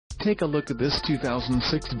take a look at this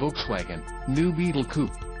 2006 Volkswagen new Beetle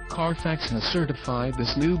Coupe. Carfax has certified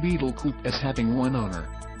this new Beetle Coupe as having one owner.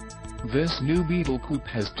 This new Beetle Coupe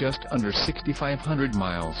has just under 6,500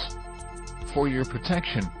 miles. For your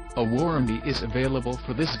protection, a warranty is available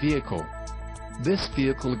for this vehicle. This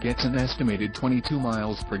vehicle gets an estimated 22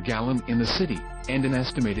 miles per gallon in the city, and an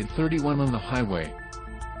estimated 31 on the highway.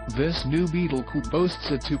 This new Beetle Coupe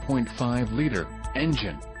boasts a 2.5-liter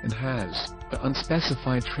engine, and has an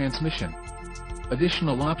unspecified transmission.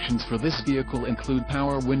 Additional options for this vehicle include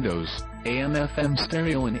power windows, AM/FM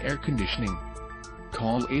stereo and air conditioning.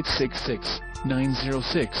 Call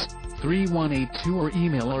 866-906-3182 or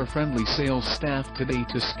email our friendly sales staff today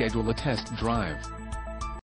to schedule a test drive.